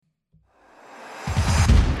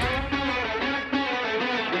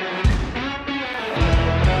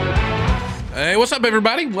what's up,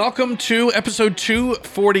 everybody? Welcome to episode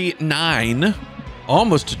 249,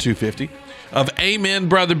 almost to 250, of Amen,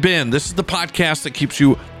 Brother Ben. This is the podcast that keeps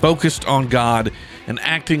you focused on God and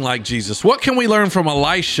acting like Jesus. What can we learn from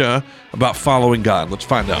Elisha about following God? Let's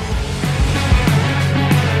find out.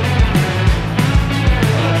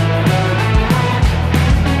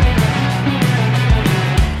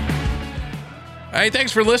 Hey,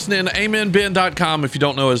 thanks for listening. AmenBen.com, if you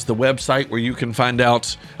don't know, is the website where you can find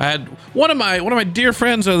out. I had one of my dear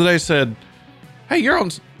friends the other day said, "Hey,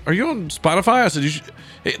 are you on Spotify?" I said,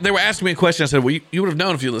 they were asking me a question. I said, "Well, you would have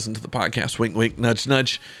known if you listened to the podcast." Wink, wink, nudge,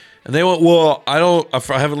 nudge. And they went, "Well, I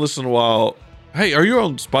haven't listened in a while. Hey, are you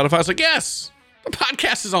on Spotify?" I was like, "Yes, the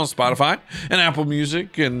podcast is on Spotify and Apple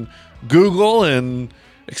Music and Google and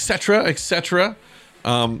et cetera, et cetera."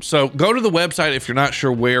 So go to the website if you're not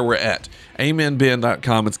sure where we're at,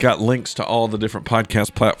 amenben.com. It's got links to all the different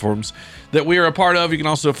podcast platforms that we are a part of. You can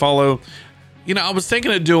also follow, I was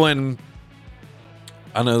thinking of doing,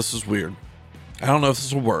 I know this is weird. I don't know if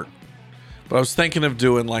this will work, but I was thinking of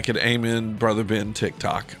doing like an Amen Brother Ben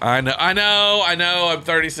TikTok. I know, I'm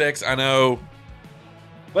 36, I know,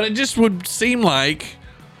 but it just would seem like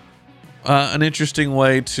an interesting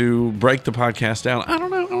way to break the podcast down. I don't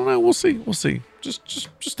know. We'll see. Just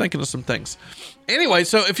thinking of some things. Anyway,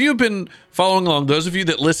 so if you've been following along, those of you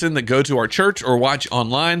that listen, that go to our church or watch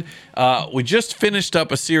online, we just finished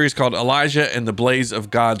up a series called Elijah and the Blaze of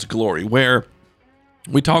God's Glory, where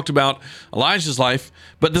we talked about Elijah's life,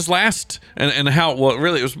 but this last, and how, well,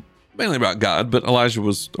 really it was mainly about God, but Elijah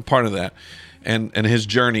was a part of that, and his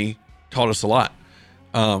journey taught us a lot.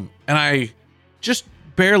 And I just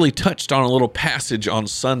barely touched on a little passage on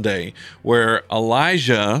Sunday where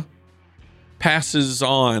Elijah passes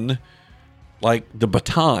on like the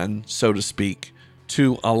baton, so to speak,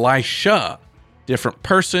 to Elisha. Different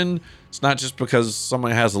person. It's not just because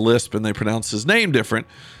somebody has a lisp and they pronounce his name different.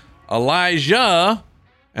 Elijah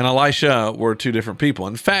and Elisha were two different people.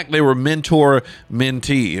 In fact, they were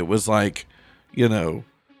mentor-mentee. It was like, bow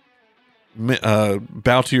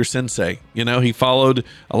to your sensei. Elisha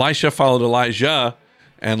followed Elijah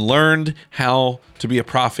and learned how to be a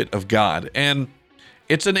prophet of God. And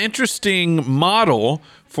it's an interesting model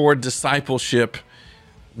for discipleship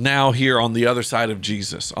now here on the other side of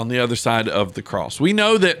Jesus, on the other side of the cross. We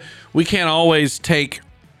know that we can't always take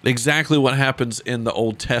exactly what happens in the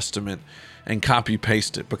Old Testament and copy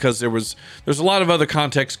paste it, because there's a lot of other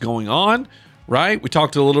context going on, right? We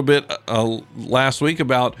talked a little bit last week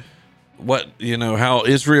about how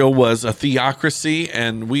Israel was a theocracy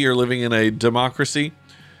and we are living in a democracy,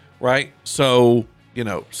 right? So,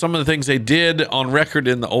 some of the things they did on record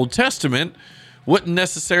in the Old Testament wouldn't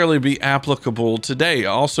necessarily be applicable today.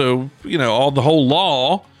 Also, the whole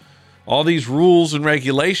law, all these rules and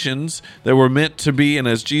regulations that were meant to be, and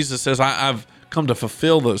as Jesus says, I've come to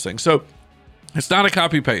fulfill those things. So it's not a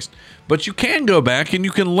copy paste, but you can go back and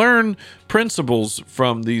you can learn principles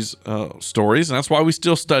from these stories. And that's why we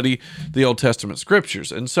still study the Old Testament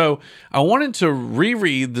scriptures. And so I wanted to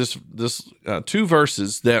reread this two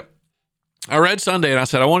verses that I read Sunday, and I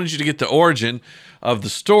said, I wanted you to get the origin of the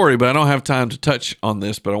story, but I don't have time to touch on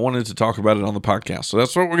this, but I wanted to talk about it on the podcast. So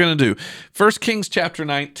that's what we're going to do. 1 Kings chapter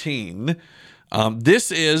 19.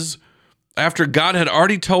 This is after God had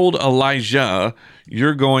already told Elijah,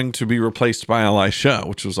 you're going to be replaced by Elisha,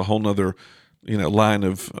 which was a whole nother, line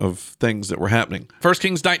of things that were happening. 1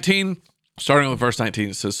 Kings 19, starting with verse 19,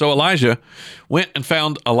 it says, So Elijah went and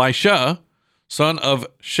found Elisha, son of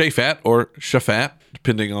Shaphat, or Shaphat,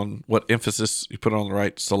 depending on what emphasis you put on the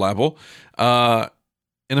right syllable,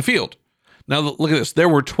 in a field. Now, look at this. There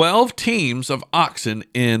were 12 teams of oxen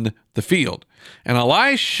in the field, and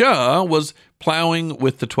Elisha was plowing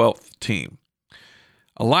with the 12th team.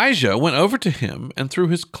 Elijah went over to him and threw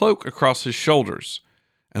his cloak across his shoulders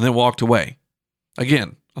and then walked away.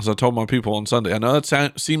 Again, as I told my people on Sunday, I know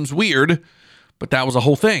that seems weird, but that was a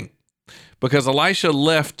whole thing. Because Elisha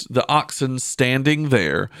left the oxen standing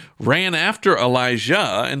there, ran after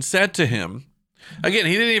Elijah, and said to him, again,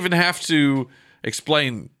 he didn't even have to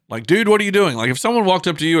explain, like, dude, what are you doing? Like, if someone walked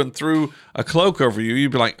up to you and threw a cloak over you,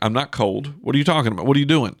 you'd be like, I'm not cold. What are you talking about? What are you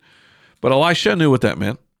doing? But Elisha knew what that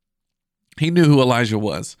meant. He knew who Elijah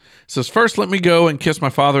was. He says, first, let me go and kiss my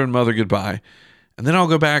father and mother goodbye, and then I'll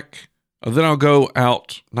go back, or then I'll go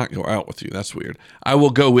out, not go out with you. That's weird. I will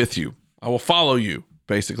go with you. I will follow you.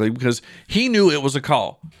 Basically, because he knew it was a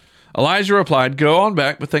call. Elijah replied, go on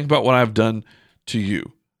back, but think about what I've done to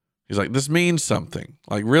you. He's like, this means something.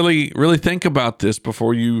 Like, really, really think about this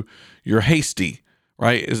before you're hasty,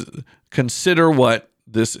 right? Consider what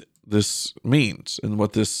this means and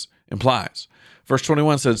what this implies. Verse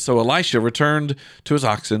 21 says, "So Elisha returned to his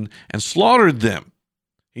oxen and slaughtered them.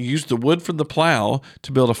 He used the wood from the plow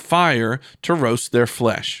to build a fire to roast their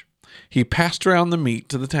flesh. He passed around the meat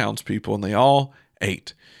to the townspeople, and they all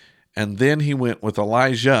ate. And then he went with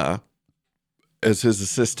Elijah as his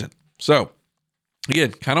assistant." So,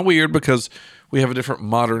 again, kind of weird because we have a different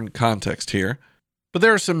modern context here. But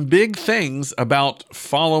there are some big things about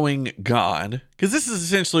following God, because this is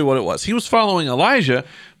essentially what it was. He was following Elijah,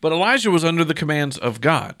 but Elijah was under the commands of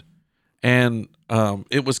God. And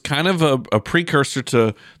it was kind of a precursor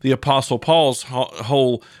to the Apostle Paul's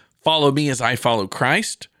whole "follow me as I follow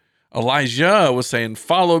Christ." Elijah was saying,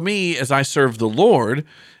 "Follow me as I serve the Lord,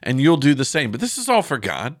 and you'll do the same." But this is all for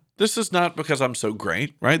God. This is not because I'm so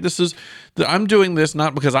great, right? I'm doing this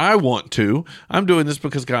not because I want to. I'm doing this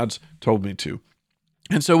because God's told me to.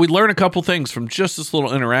 And so we learn a couple things from just this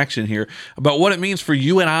little interaction here about what it means for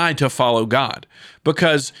you and I to follow God.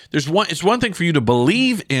 Because it's one thing for you to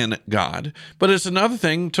believe in God, but it's another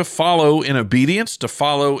thing to follow in obedience, to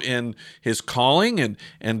follow in his calling,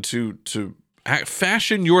 and to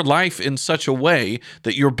fashion your life in such a way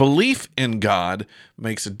that your belief in God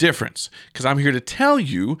makes a difference. Because I'm here to tell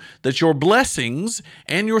you that your blessings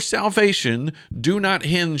and your salvation do not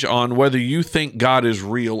hinge on whether you think God is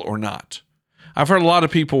real or not. I've heard a lot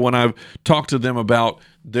of people when I've talked to them about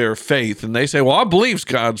their faith, and they say, "Well, I believe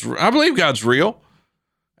God's real,"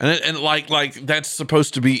 and like that's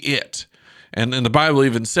supposed to be it. And the Bible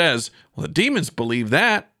even says, "Well, the demons believe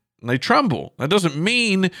that, and they tremble." That doesn't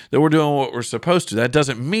mean that we're doing what we're supposed to. That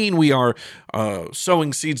doesn't mean we are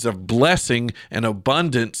sowing seeds of blessing and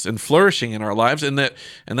abundance and flourishing in our lives, and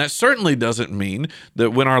that certainly doesn't mean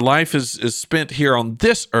that when our life is spent here on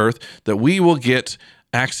this earth that we will get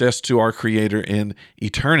access to our Creator in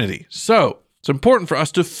eternity. So it's important for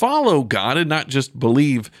us to follow God and not just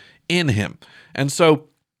believe in him. And so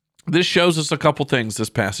this shows us a couple things, this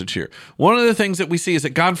passage here. One of the things that we see is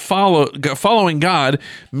that following God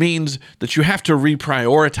means that you have to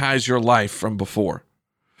reprioritize your life from before,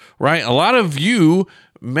 right? A lot of you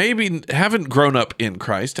maybe haven't grown up in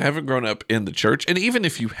Christ, haven't grown up in the church. And even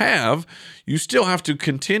if you have, you still have to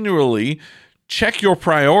continually check your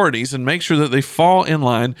priorities and make sure that they fall in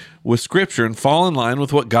line with Scripture and fall in line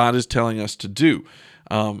with what God is telling us to do.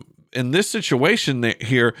 In this situation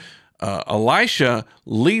here, Elisha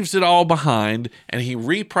leaves it all behind and he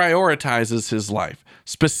reprioritizes his life,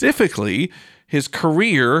 specifically his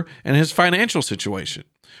career and his financial situation.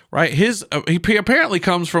 Right? He apparently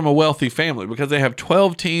comes from a wealthy family because they have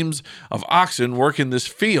 12 teams of oxen working this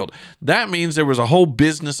field. That means there was a whole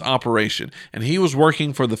business operation, and he was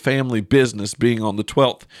working for the family business, being on the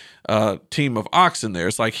 12th team of oxen there.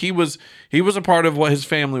 It's like he was a part of what his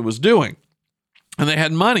family was doing. And they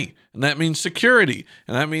had money, and that means security,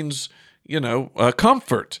 and that means,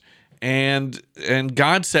 comfort. And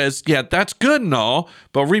God says, yeah, that's good and all,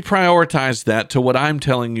 but reprioritize that to what I'm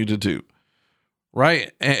telling you to do.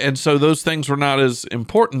 Right? And so those things were not as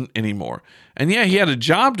important anymore. And yeah, he had a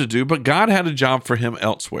job to do, but God had a job for him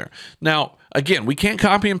elsewhere. Now, again, we can't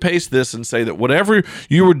copy and paste this and say that whatever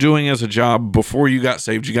you were doing as a job before you got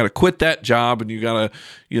saved, you got to quit that job and you got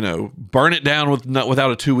to, burn it down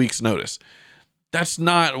without a 2 weeks notice. That's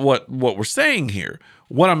not what we're saying here.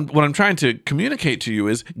 What I'm trying to communicate to you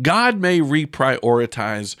is God may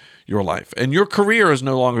reprioritize your life, and your career is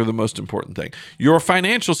no longer the most important thing. Your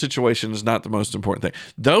financial situation is not the most important thing.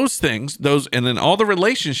 Those things, and then all the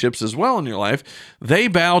relationships as well in your life, they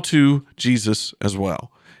bow to Jesus as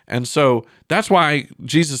well. And so that's why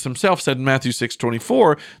Jesus himself said in Matthew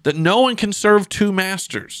 6:24 that no one can serve two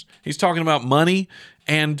masters. He's talking about money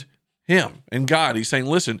and him and God. He's saying,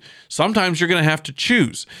 listen, sometimes you're going to have to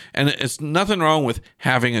choose. And it's nothing wrong with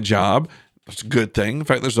having a job. It's a good thing. In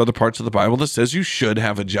fact, there's other parts of the Bible that says you should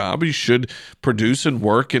have a job. You should produce and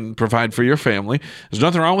work and provide for your family. There's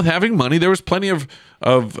nothing wrong with having money. There was plenty of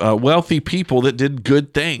wealthy people that did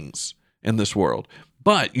good things in this world.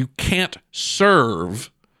 But you can't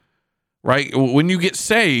serve, right? When you get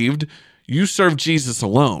saved, you serve Jesus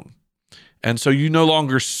alone. And so you no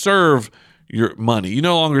longer serve your money. You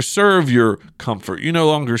no longer serve your comfort. You no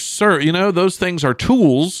longer serve, those things are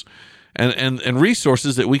tools and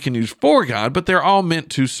resources that we can use for God, but they're all meant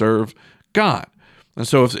to serve God. And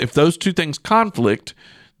so if those two things conflict,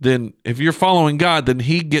 then if you're following God, then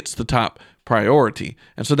he gets the top priority.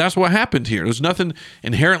 And so that's what happened here. There's nothing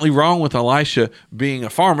inherently wrong with Elisha being a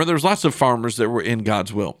farmer. There's lots of farmers that were in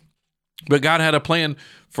God's will. But God had a plan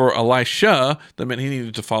for Elisha that meant he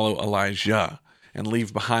needed to follow Elijah. and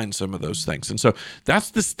leave behind some of those things. And so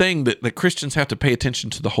that's this thing that Christians have to pay attention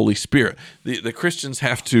to the Holy Spirit. The Christians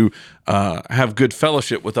have to have good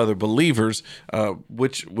fellowship with other believers,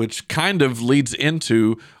 which kind of leads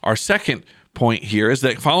into our second point here, is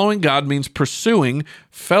that following God means pursuing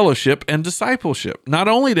fellowship and discipleship, not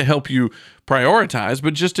only to help you prioritize,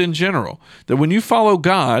 but just in general. That when you follow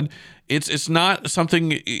God, it's not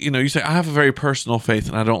something, you say, I have a very personal faith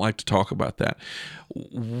and I don't like to talk about that.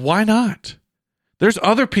 Why not? There's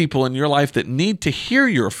other people in your life that need to hear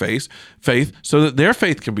your faith so that their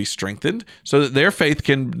faith can be strengthened, so that their faith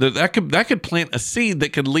that could plant a seed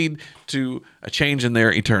that could lead to a change in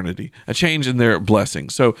their eternity, a change in their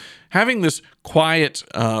blessing. So having this quiet,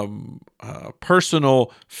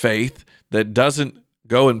 personal faith that doesn't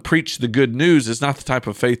go and preach the good news is not the type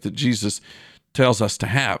of faith that Jesus tells us to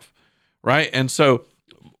have, right? And so,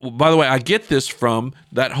 by the way, I get this from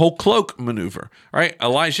that whole cloak maneuver, right?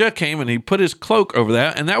 Elijah came and he put his cloak over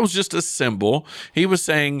that, and that was just a symbol. He was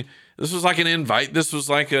saying this was like an invite. This was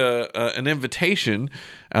like an invitation,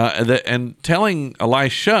 and telling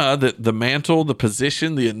Elisha that the mantle, the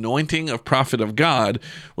position, the anointing of prophet of God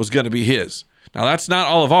was going to be his. Now, that's not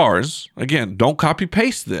all of ours. Again, don't copy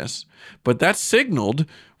paste this, but that signaled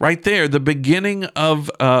right there the beginning of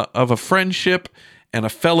a friendship and a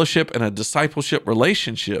fellowship and a discipleship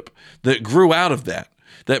relationship that grew out of that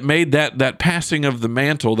made that passing of the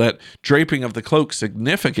mantle, that draping of the cloak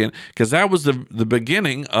significant, because that was the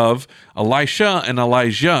beginning of Elisha and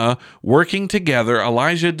Elijah working together,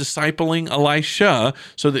 Elijah discipling Elisha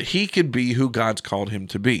so that he could be who God's called him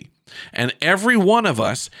to be. And every one of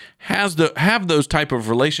us have those type of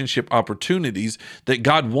relationship opportunities that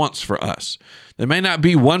God wants for us. There may not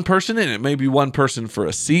be one person in it. It may be one person for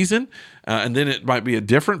a season, and then it might be a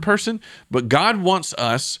different person. But God wants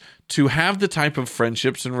us to have the type of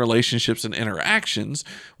friendships and relationships and interactions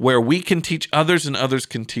where we can teach others and others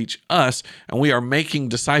can teach us, and we are making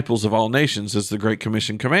disciples of all nations, as the Great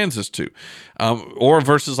Commission commands us to. Or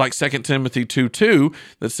verses like 2 Timothy 2:2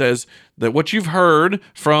 that says that what you've heard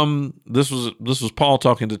from, this was Paul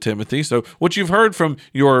talking to Timothy, so what you've heard from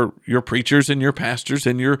your preachers and your pastors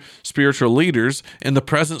and your spiritual leaders in the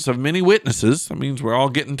presence of many witnesses, that means we're all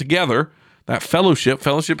getting together. That fellowship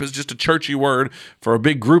is just a churchy word for a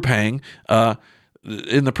big group hang.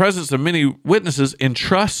 In the presence of many witnesses,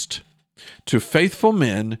 entrust to faithful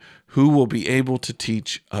men who will be able to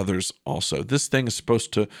teach others also. This thing is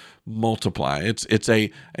supposed to multiply. It's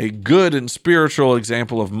a good and spiritual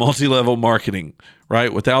example of multi-level marketing,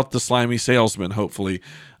 right? Without the slimy salesman, hopefully,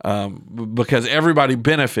 because everybody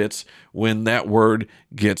benefits when that word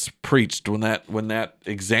gets preached, when that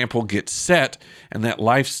example gets set, and that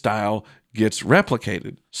lifestyle gets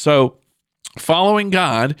replicated. So following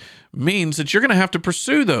God means that you're going to have to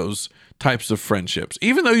pursue those types of friendships,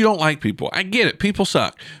 even though you don't like people. I get it. People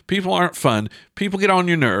suck. People aren't fun. People get on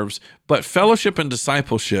your nerves. But fellowship and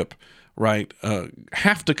discipleship, right,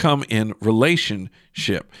 have to come in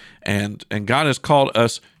relationship. And God has called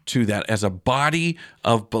us to that as a body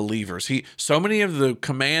of believers. So many of the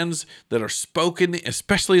commands that are spoken,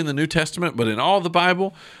 especially in the New Testament, but in all the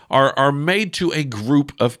Bible, are made to a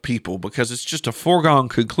group of people, because it's just a foregone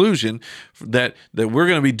conclusion that we're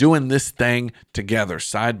going to be doing this thing together,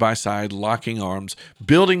 side by side, locking arms,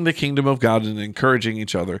 building the kingdom of God and encouraging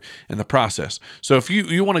each other in the process. So if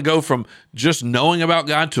you want to go from just knowing about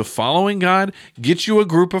God to following God, get you a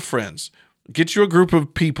group of friends. Get you a group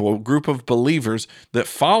of people, a group of believers that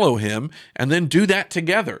follow him, and then do that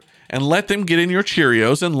together. And let them get in your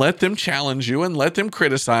Cheerios, and let them challenge you, and let them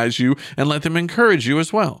criticize you, and let them encourage you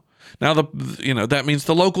as well. Now, that means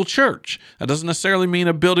the local church. That doesn't necessarily mean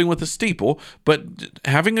a building with a steeple, but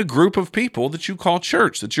having a group of people that you call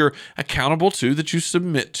church, that you're accountable to, that you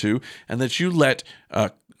submit to, and that you let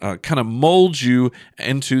kind of mold you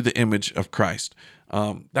into the image of Christ.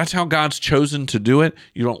 That's how God's chosen to do it.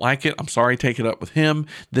 You don't like it? I'm sorry, take it up with him.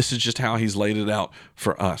 This is just how he's laid it out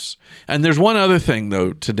for us. And there's one other thing,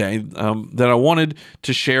 though, today that I wanted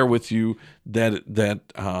to share with you that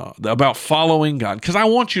about following God, because I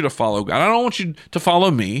want you to follow God. I don't want you to follow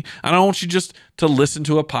me. I don't want you just to listen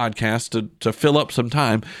to a podcast to fill up some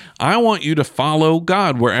time. I want you to follow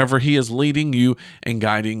God wherever he is leading you and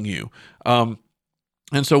guiding you. And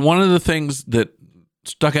so one of the things that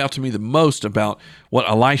stuck out to me the most about what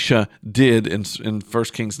Elisha did in 1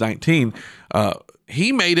 Kings 19,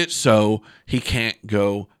 he made it so he can't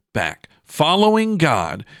go back. Following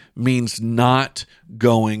God means not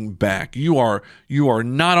going back. You are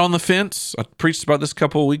not on the fence. I preached about this a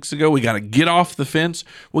couple of weeks ago. We got to get off the fence.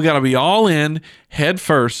 We got to be all in, head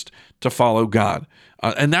first, to follow God.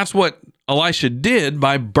 And that's what Elisha did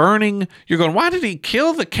by burning. You're going, why did he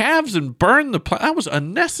kill the calves and burn the that was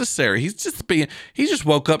unnecessary. He just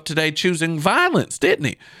woke up today choosing violence, didn't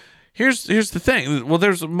he? Here's the thing. Well,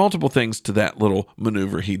 there's multiple things to that little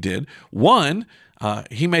maneuver he did. One,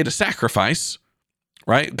 he made a sacrifice,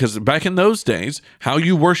 right? Because back in those days, how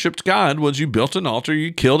you worshiped God was you built an altar,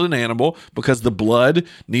 you killed an animal because the blood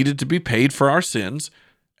needed to be paid for our sins,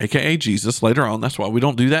 aka Jesus later on. That's why we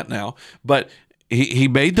don't do that now. But he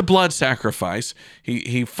made the blood sacrifice.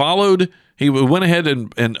 He went ahead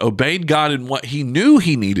and obeyed God in what he knew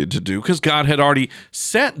he needed to do, because God had already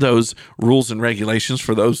set those rules and regulations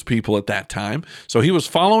for those people at that time. So he was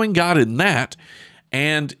following God in that.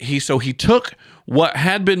 And he took what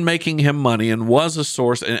had been making him money and was a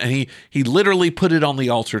source, and he literally put it on the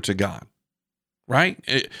altar to God.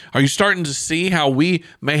 Right? Are you starting to see how we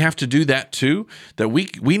may have to do that too? That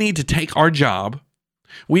we need to take our job,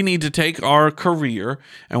 we need to take our career,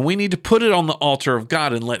 and we need to put it on the altar of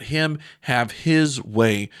God and let him have his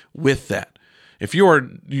way with that. If you are,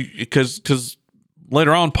 because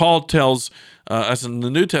later on, Paul tells us in the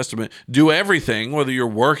New Testament, do everything, whether you're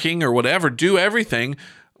working or whatever, do everything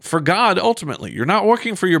for God ultimately. You're not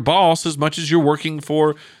working for your boss as much as you're working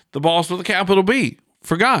for the boss with a capital B,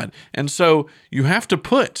 for God. And so you have to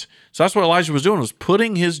so that's what Elijah was doing, was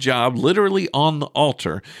putting his job literally on the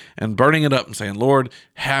altar and burning it up and saying, Lord,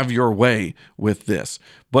 have your way with this.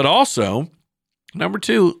 But also, number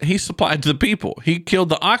two, he supplied to the people. He killed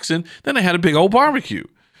the oxen, then they had a big old barbecue.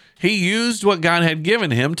 He used what God had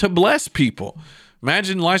given him to bless people.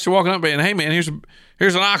 Imagine Elisha walking up and, hey man,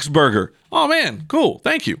 here's an ox burger. Oh man, cool,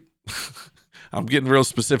 thank you. I'm getting real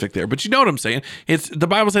specific there, but you know what I'm saying. The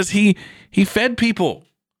Bible says he fed people.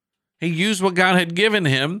 He used what God had given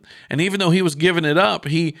him, and even though he was giving it up,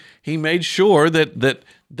 he made sure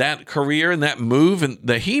that career and that move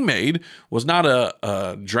that he made was not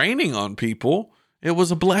a draining on people. It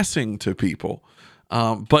was a blessing to people.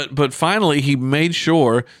 But finally, he made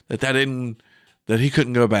sure that he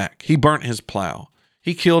couldn't go back. He burnt his plow.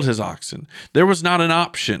 He killed his oxen. There was not an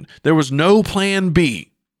option. There was no plan B.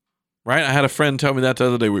 Right? I had a friend tell me that the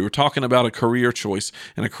other day. We were talking about a career choice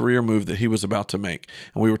and a career move that he was about to make.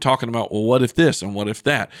 And we were talking about, well, what if this and what if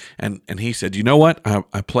that? And he said, you know what?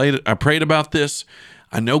 I prayed about this.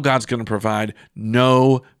 I know God's going to provide.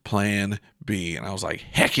 No plan B. And I was like,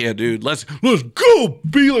 heck yeah, dude. Let's go,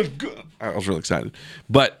 B. Let's go. I was really excited.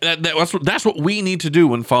 But that's what we need to do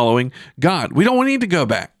when following God. We don't need to go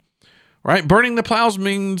back. Right? Burning the plows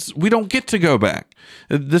means we don't get to go back.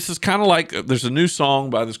 This is kind of like, there's a new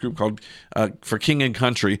song by this group called for King and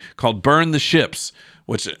Country called Burn the Ships,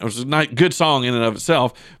 which was a good song in and of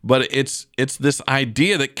itself, but it's this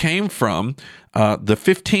idea that came from the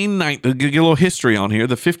 1519, get a little history on here,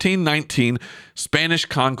 the 1519 Spanish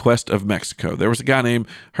conquest of Mexico. There was a guy named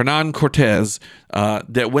Hernan Cortez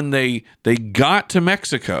that when they got to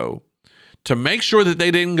Mexico, to make sure that they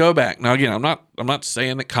didn't go back. Now, again, I'm not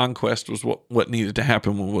saying that conquest was what needed to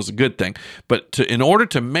happen, was a good thing, but in order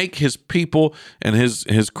to make his people and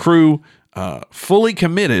his crew fully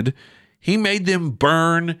committed, he made them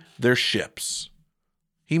burn their ships.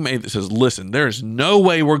 Says, listen, there is no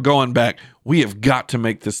way we're going back. We have got to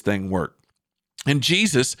make this thing work. And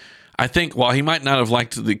Jesus, I think, while he might not have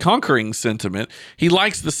liked the conquering sentiment, he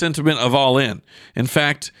likes the sentiment of all in. In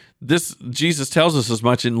fact, Jesus tells us as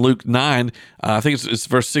much in Luke 9, I think it's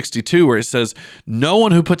verse 62, where it says, no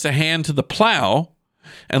one who puts a hand to the plow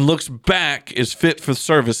and looks back is fit for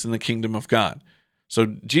service in the kingdom of God. So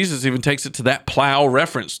Jesus even takes it to that plow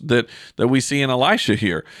reference that we see in Elisha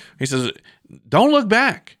here. He says, don't look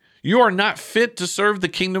back. You are not fit to serve the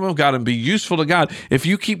kingdom of God and be useful to God if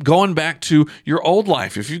you keep going back to your old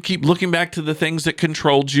life, if you keep looking back to the things that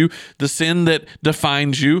controlled you, the sin that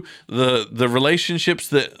defines you, the relationships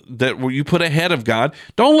that you put ahead of God.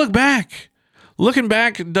 Don't look back. Looking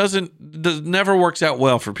back never works out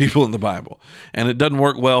well for people in the Bible, and it doesn't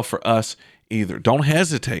work well for us either. Don't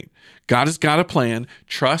hesitate. God has got a plan.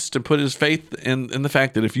 Trust and put his faith in the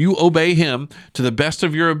fact that if you obey him to the best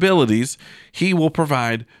of your abilities, he will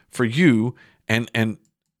provide for you, and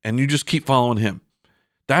you just keep following him.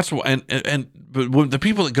 That's what. But when the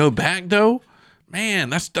people that go back, though, man,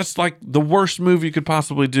 that's like the worst move you could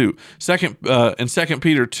possibly do. In 2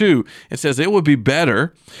 Peter 2, it says it would be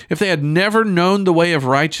better if they had never known the way of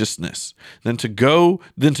righteousness than to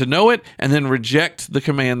know it and then reject the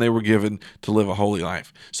command they were given to live a holy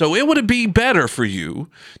life. So it would be better for you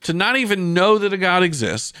to not even know that a God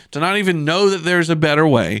exists, to not even know that there's a better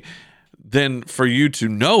way, than for you to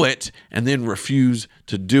know it and then refuse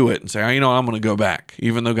to do it and say, I'm going to go back,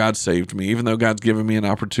 even though God saved me, even though God's given me an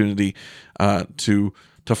opportunity to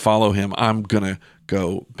follow him. I'm going to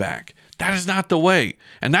go back. That is not the way.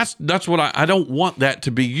 And that's what I don't want that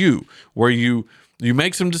to be you, where you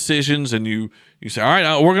make some decisions and you say, all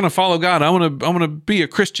right, we're going to follow God. I'm going to be a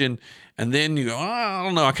Christian. And then you go, I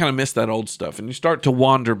don't know, I kind of miss that old stuff. And you start to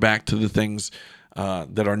wander back to the things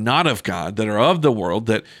that are not of God, that are of the world,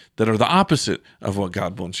 that are the opposite of what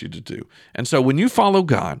God wants you to do. And so when you follow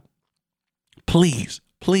God, please,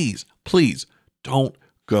 please, please don't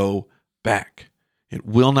go back. It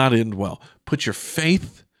will not end well. Put your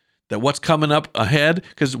faith that what's coming up ahead,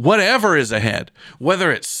 because whatever is ahead, whether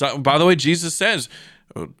it's, by the way, Jesus says,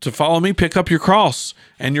 to follow me, pick up your cross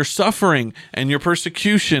and your suffering and your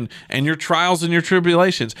persecution and your trials and your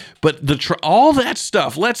tribulations. But all that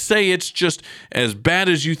stuff, let's say it's just as bad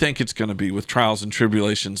as you think it's going to be with trials and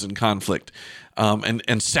tribulations and conflict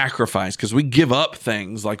and sacrifice, because we give up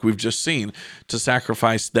things like we've just seen to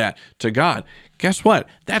sacrifice that to God. Guess what?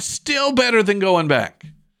 That's still better than going back,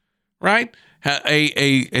 right?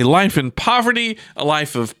 A life in poverty, a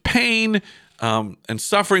life of pain, and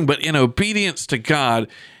suffering, but in obedience to God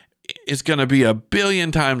is going to be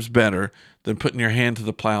 1,000,000,000 times better than putting your hand to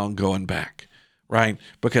the plow and going back, right?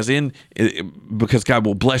 Because God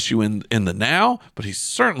will bless you in the now, but he's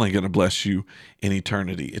certainly going to bless you in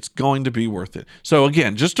eternity. It's going to be worth it. So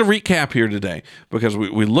again, just to recap here today, because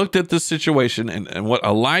we looked at this situation and what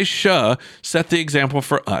Elisha set the example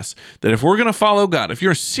for us, that if we're going to follow God, if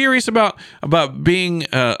you're serious about being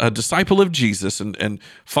a disciple of Jesus and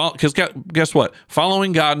follow, because guess what?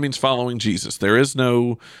 Following God means following Jesus. There is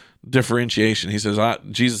no differentiation. He says,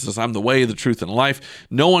 Jesus says, I'm the way, the truth, and life.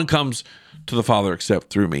 No one comes to the Father except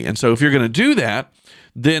through me. And so if you're going to do that,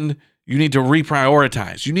 then you need to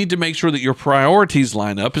reprioritize. You need to make sure that your priorities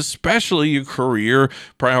line up, especially your career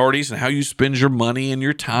priorities and how you spend your money and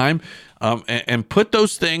your time, and put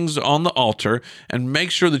those things on the altar and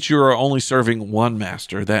make sure that you are only serving one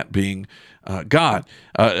master, that being God.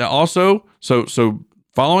 Also, so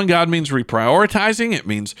following God means reprioritizing. It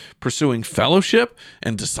means pursuing fellowship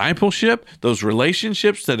and discipleship, those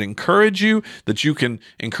relationships that encourage you, that you can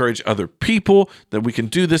encourage other people, that we can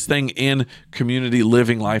do this thing in community,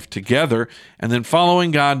 living life together. And then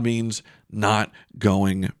following God means not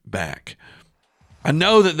going back. I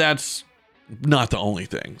know that that's not the only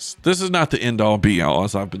things. This is not the end all be all,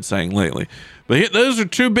 as I've been saying lately. But those are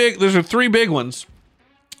three big ones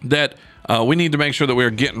that we need to make sure that we're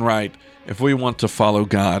getting right if we want to follow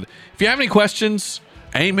God. If you have any questions,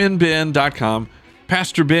 amenben.com,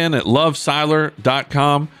 Pastor Ben at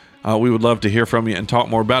loveseiler.com. We would love to hear from you and talk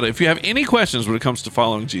more about it. If you have any questions when it comes to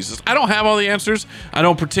following Jesus, I don't have all the answers. I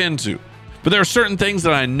don't pretend to. But there are certain things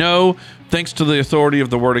that I know, thanks to the authority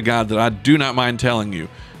of the Word of God, that I do not mind telling you.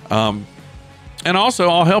 And also,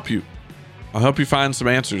 I'll help you. I'll help you find some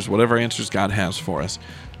answers, whatever answers God has for us.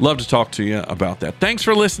 Love to talk to you about that. Thanks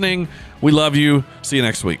for listening. We love you. See you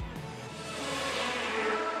next week.